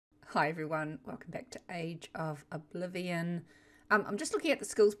Hi everyone, welcome back to Age of Oblivion. I'm just looking at the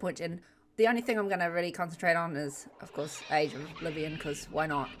skills point, and the only thing I'm going to really concentrate on is, of course, Age of Oblivion, because why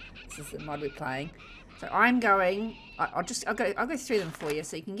not? This is the mod we're playing. So I'm going, I'll go through them for you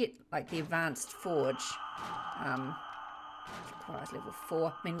so you can get like the advanced forge. Which requires level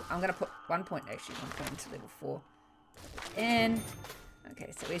 4. I mean, I'm going to put 1 point into level 4. And,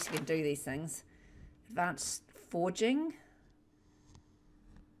 okay, so at least you can do these things. Advanced forging.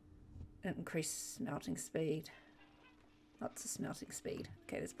 Increase smelting speed. Lots of smelting speed.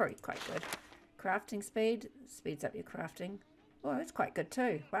 Okay, that's probably quite good. Crafting speed. Speeds up your crafting. Oh, that's quite good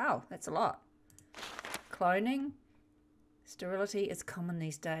too. Wow, that's a lot. Cloning. Sterility is common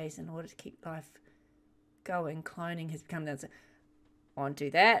these days. In order to keep life going, cloning has become... I want to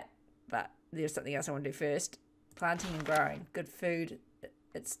do that, but there's something else I want to do first. Planting and growing. Good food.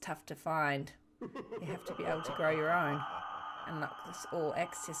 It's tough to find. You have to be able to grow your own. Unlock this all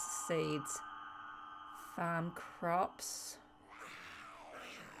access seeds. Farm crops.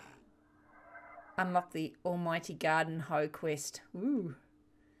 Unlock the almighty garden hoe quest. Ooh.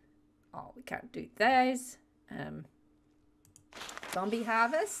 Oh, we can't do those. Zombie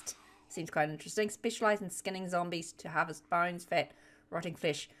harvest. Seems quite interesting. Specialise in skinning zombies to harvest bones, fat, rotting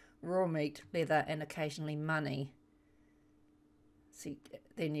flesh, raw meat, leather, and occasionally money. So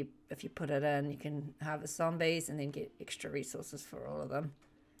then if you put it in, you can harvest zombies and then get extra resources for all of them.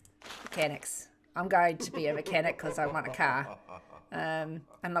 Mechanics. I'm going to be a mechanic because I want a car.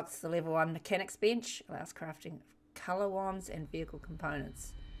 Unlocks the level 1 mechanics bench. Allows crafting of colour wands and vehicle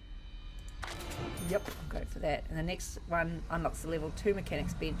components. Yep, I'm going for that. And the next one unlocks the level 2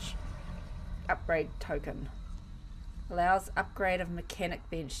 mechanics bench. Upgrade token. Allows upgrade of mechanic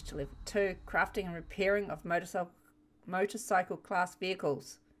bench to level 2. Crafting and repairing of motorcycle class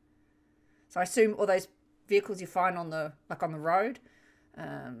vehicles. So I assume all those vehicles you find on the road.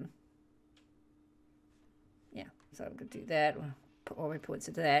 Yeah, so I'm going to do that. We'll put all my points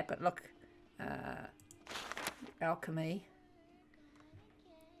into that. But look, alchemy.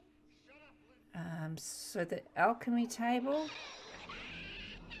 So the alchemy table.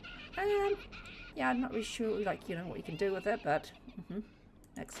 Yeah, I'm not really sure, like, you know, what you can do with it, but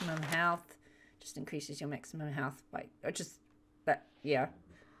maximum health. Just increases your maximum health by just that, yeah.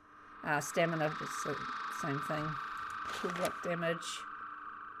 Stamina, just the same thing. Full block damage.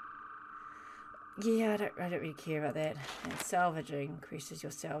 Yeah, I don't really care about that. And salvaging increases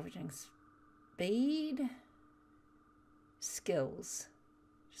your salvaging speed. Skills,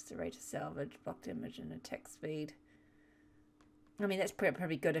 just the rate of salvage, block damage, and attack speed. I mean, that's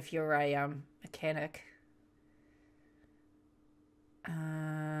probably good if you're a mechanic.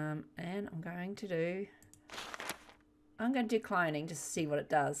 And I'm going to do cloning just to see what it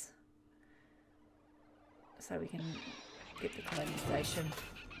does. So we can get the cloning station.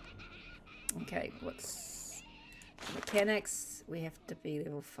 Okay, what's mechanics? We have to be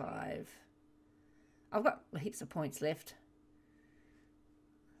level 5. I've got heaps of points left.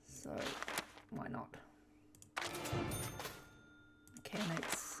 So why not?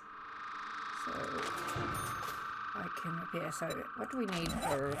 Mechanics. So I can repair. So what do we need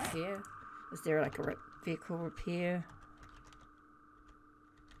for a repair? Is there like a vehicle repair?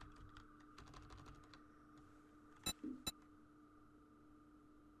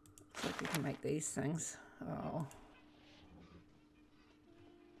 Looks like we can make these things. Oh.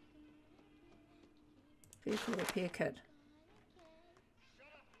 Vehicle repair kit.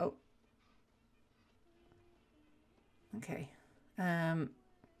 Oh. Okay.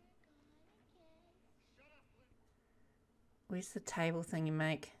 Where's the table thing you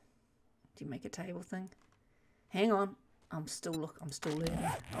make? Do you make a table thing? Hang on. I'm still learning.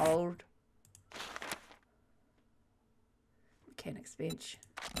 Hold. Mechanics bench.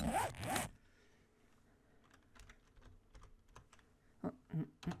 Oh,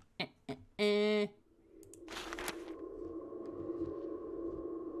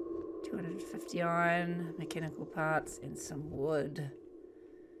 250 iron, mechanical parts, and some wood.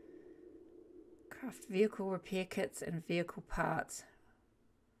 Craft vehicle repair kits and vehicle parts.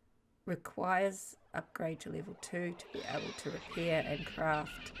 Requires upgrade to level 2 to be able to repair and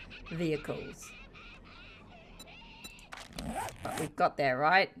craft vehicles. But we've got there,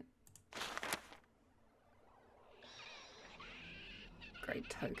 right? Great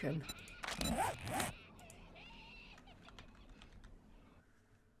token.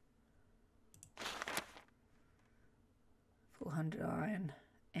 400 iron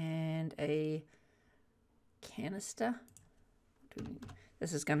and a canister.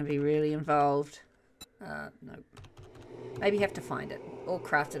 This is going to be really involved. Nope. Maybe have to find it or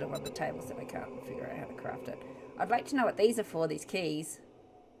craft it on one of the tables that I can't figure out how to craft it. I'd like to know what these are for, these keys.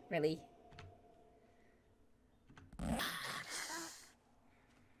 Really?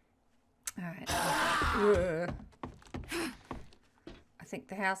 Alright. I think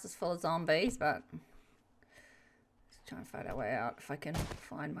the house is full of zombies, but let's try and find our way out if I can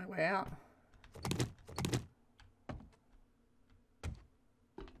find my way out.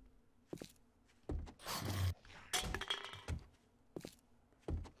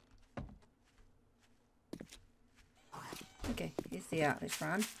 Okay, here's the out. Let's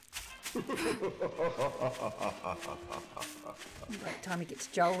run. By the time he gets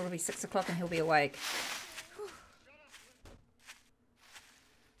Joel, it'll be 6 o'clock and he'll be awake.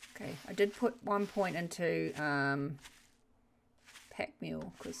 Okay, I did put 1 point into pack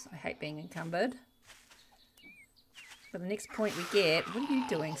mule because I hate being encumbered. But the next point we get, what are you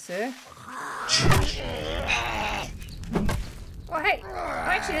doing, sir? Oh, hey,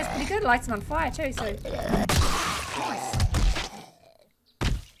 actually that's pretty good. Lights on fire too, so nice.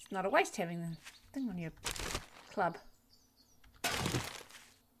 It's not a waste having the thing on your club.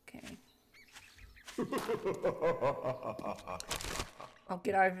 Okay. I'll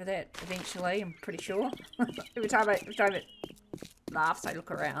get over that eventually, I'm pretty sure. every time it laughs, I look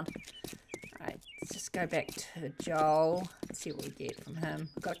around. Alright, let's just go back to Joel and see what we get from him.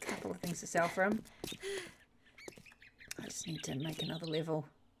 I've got a couple of things to sell for him. I just need to make another level.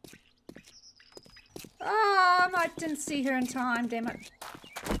 Oh, I didn't see her in time, damn it.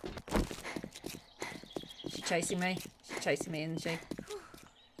 She's chasing me. She's chasing me, isn't she?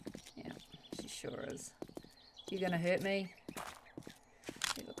 Yeah, she sure is. You gonna hurt me?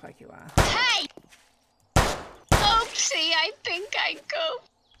 You look like you are. Hey! Oopsie, I think I go.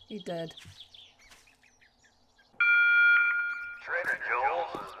 You did. Trader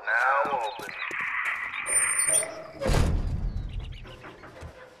Joel's is now open.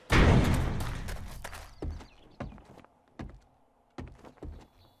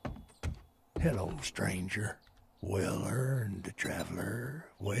 Hello, stranger. Well earned, traveler.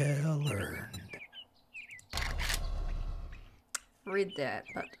 Well earned. Read that,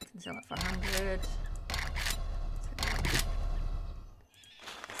 but I can sell it for 100.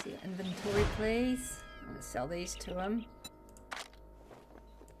 See your inventory, please. I'm going to sell these to him.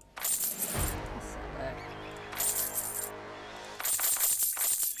 Sell that.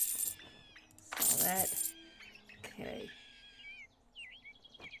 Sell that. Okay.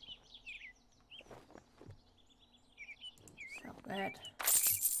 Sell that.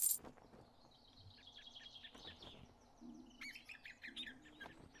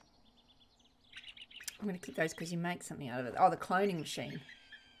 I'm going to keep those because you make something out of it. Oh, the cloning machine.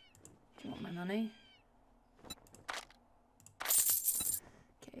 Do you want my money?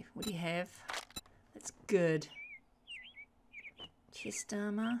 Okay, what do you have? That's good. Chest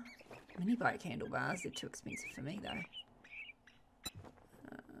armor. Mini bike handlebars. They're too expensive for me, though.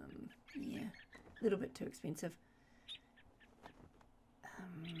 Yeah, a little bit too expensive.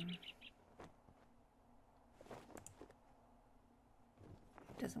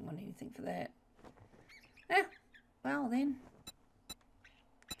 Doesn't want anything for that. Eh, well then.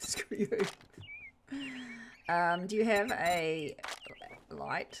 Screw you. Do you have a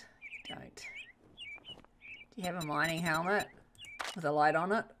light? You don't. Do you have a mining helmet with a light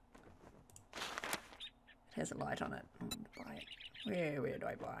on it? It has a light on it. I want to buy it. Where do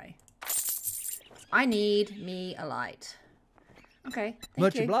I buy? I need me a light. Okay, thank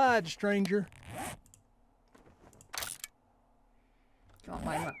Much you. obliged, stranger. Do you want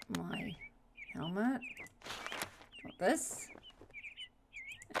my helmet? Do you want this?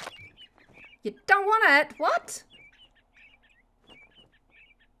 You don't want it? What?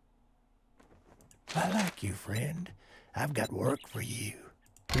 I like you, friend. I've got work for you.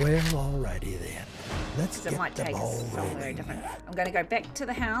 Well, alrighty then. Let's Because it get might the take ball us somewhere rolling. different. I'm going to go back to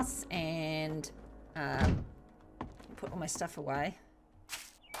the house and put all my stuff away.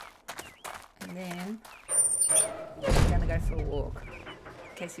 And then I'm going to go for a walk.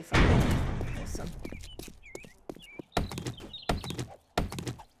 In case you find it awesome.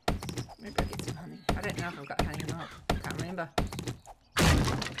 Maybe I'll get some honey. I don't know if I've got honey or not. I can't remember.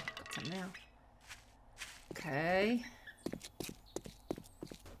 Got some now. Okay.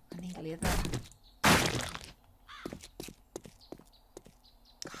 I need leather. I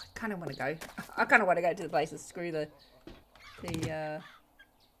kind of want to go. I kind of want to go to the place and screw the little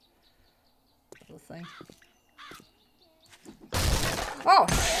thing. Oh,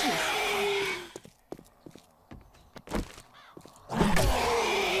 jeez.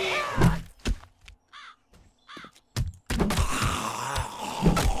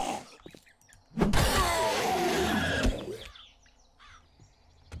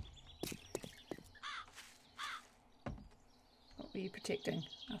 What were you protecting?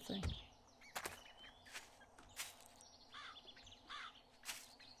 Nothing. Nothing.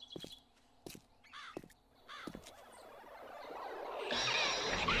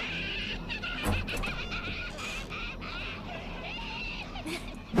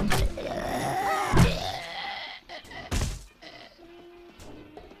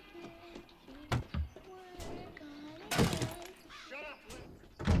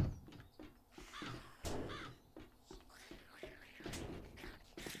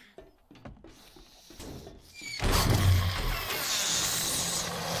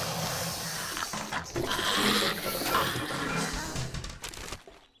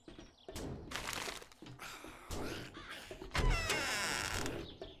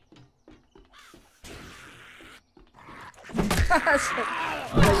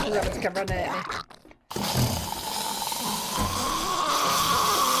 Rabbits come running at me.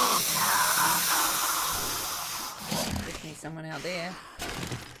 Definitely someone out there.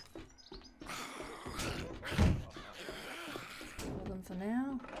 Kill them for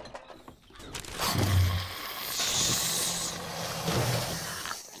now.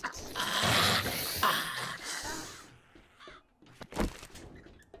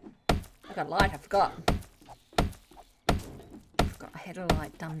 I got light, I forgot. I had a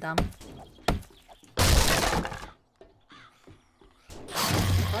light, dum-dum.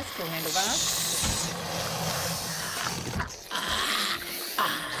 Bicycle handlebars.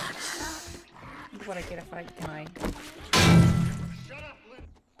 What I get if I can I?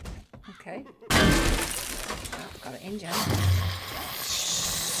 Okay. Got an engine.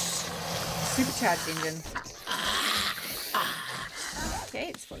 Supercharged engine. Okay,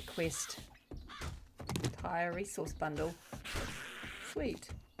 it's for a quest. Tire resource bundle. Sweet.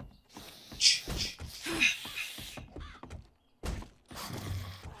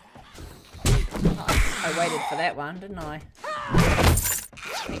 Oh, I waited for that one, didn't I?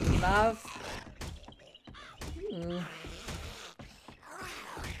 Thank you, love. Ooh.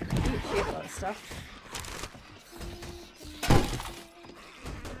 She had a lot of stuff.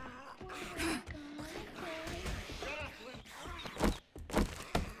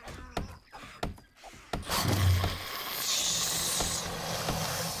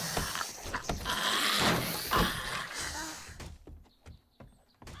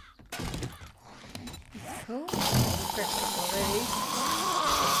 Cool. Breakfast already.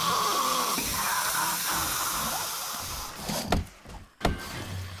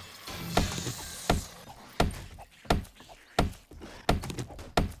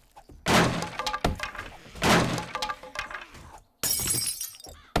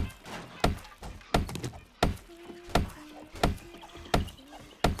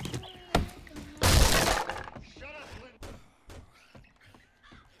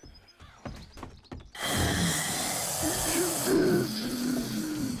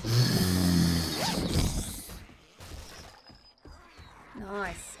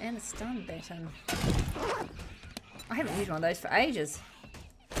 Nice, and a stun baton. I haven't used one of those for ages.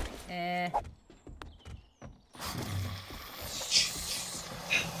 Oh,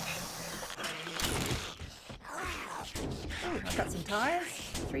 I've got some tires.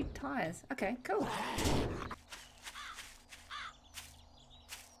 3 tires. Okay, cool.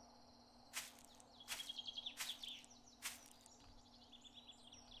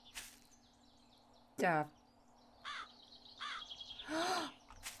 Duh.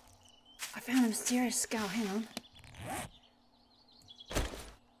 I found a mysterious skull. Hang on.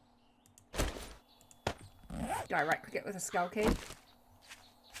 Do I right click it with a skull key?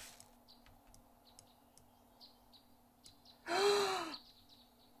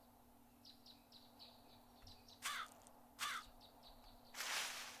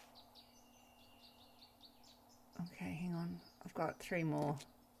 Okay, hang on. I've got 3 more.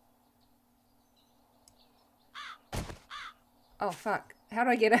 Oh, fuck. How do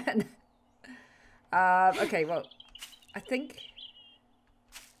I get in? Okay, well, I think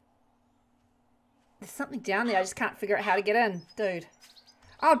there's something down there. I just can't figure out how to get in. Dude.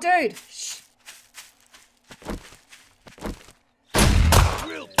 Oh, dude! Shh.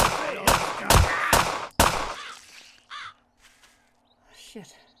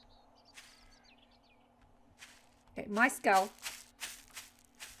 Shit. Okay, my skull.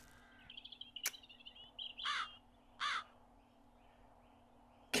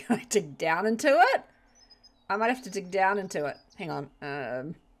 Can I dig down into it? I might have to dig down into it. Hang on.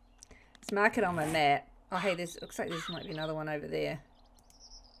 Let's mark it on my map. Oh, hey, looks like there's might be another one over there.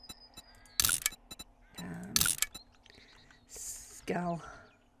 Skull.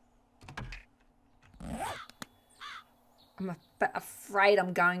 I'm a bit afraid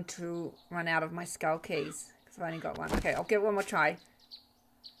I'm going to run out of my skull keys because I've only got one. Okay, I'll give it one more try.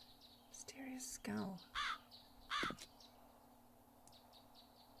 skull.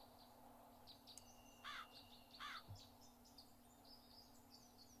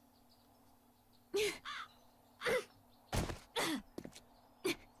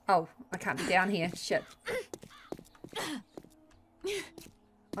 Oh, I can't be down here. Shit.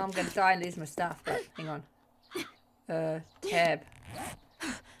 I'm gonna die and lose my stuff, but hang on. Tab.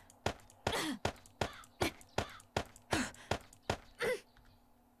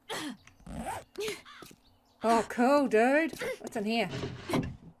 Oh, cool, dude. What's in here?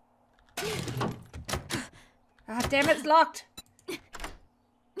 Ah, damn it, it's locked.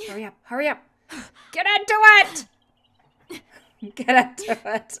 Hurry up, hurry up. Get into it! Get into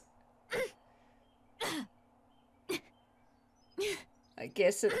it. I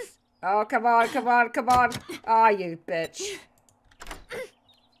guess it's... Oh, come on, come on, come on. Oh, you bitch.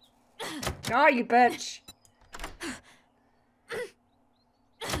 Oh, you bitch.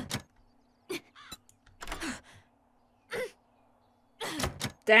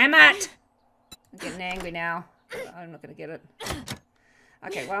 Damn it! I'm getting angry now. I'm not going to get it.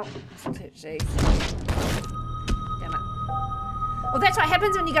 Okay, well, jeez. Damn it. Well, that's what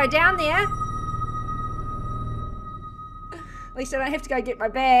happens when you go down there. At least I don't have to go get my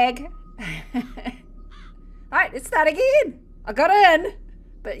bag. Alright, let's start again. I got in.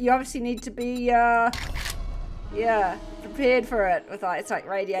 But you obviously need to be, yeah, prepared for it. With like, it's like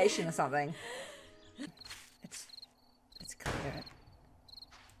radiation or something. It's clear.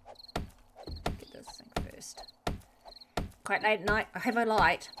 Get this thing first. Quite late at night. I have a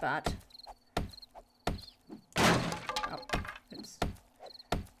light, but... Oh, oops.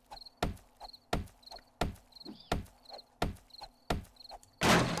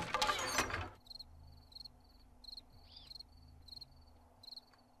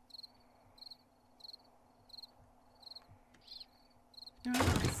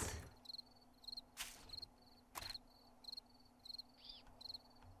 Nice.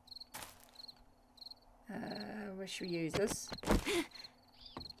 Where should we use this?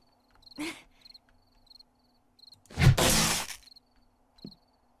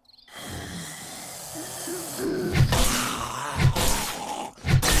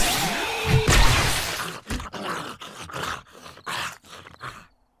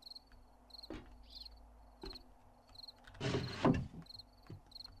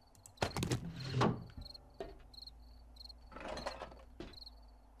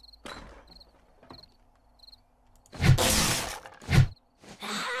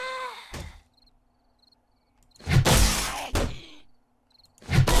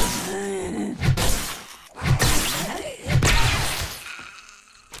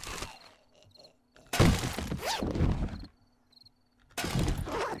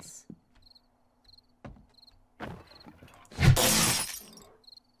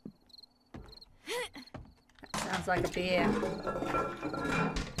 Sounds like a bear.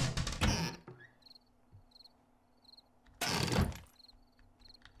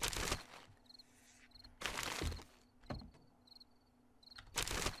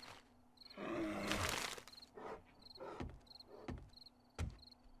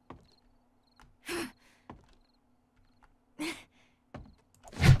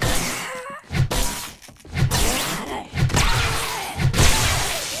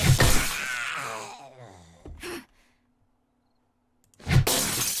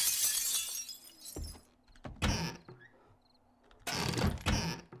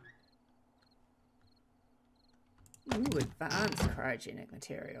 Ooh, advanced cryogenic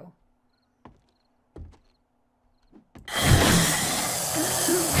material.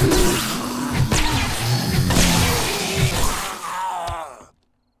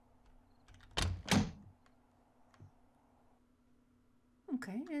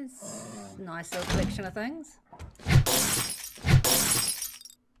 Okay, it's a nice little collection of things.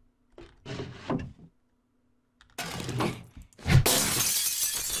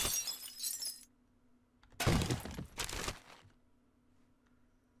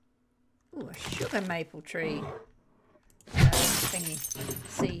 Ooh, a sugar maple tree thingy,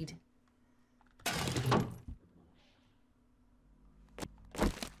 seed.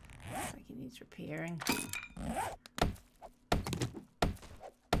 Looks like he needs repairing.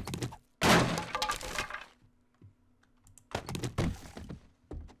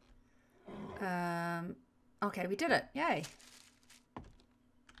 Okay, we did it. Yay.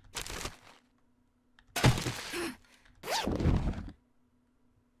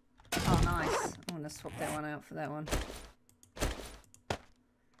 Oh, nice. I'm going to swap that one out for that one.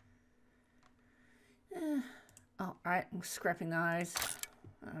 Oh, right. I'm scrapping those.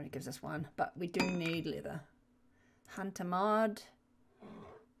 Oh, it gives us one. But we do need leather. Hunter mod.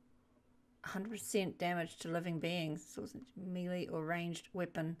 100% damage to living beings. So it's a melee or ranged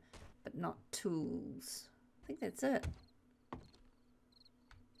weapon, but not tools. I think that's it.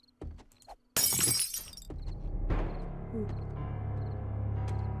 Ooh.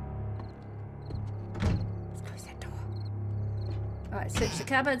 Let's close that door. Alright, search the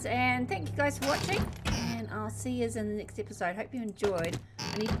cupboards, and thank you guys for watching. And I'll see you in the next episode. Hope you enjoyed.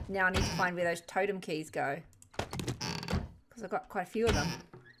 I need to find where those totem keys go. Because I've got quite a few of them.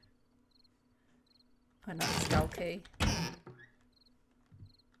 Another skull key.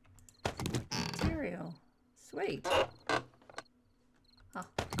 Material. Sweet. Oh,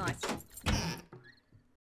 nice.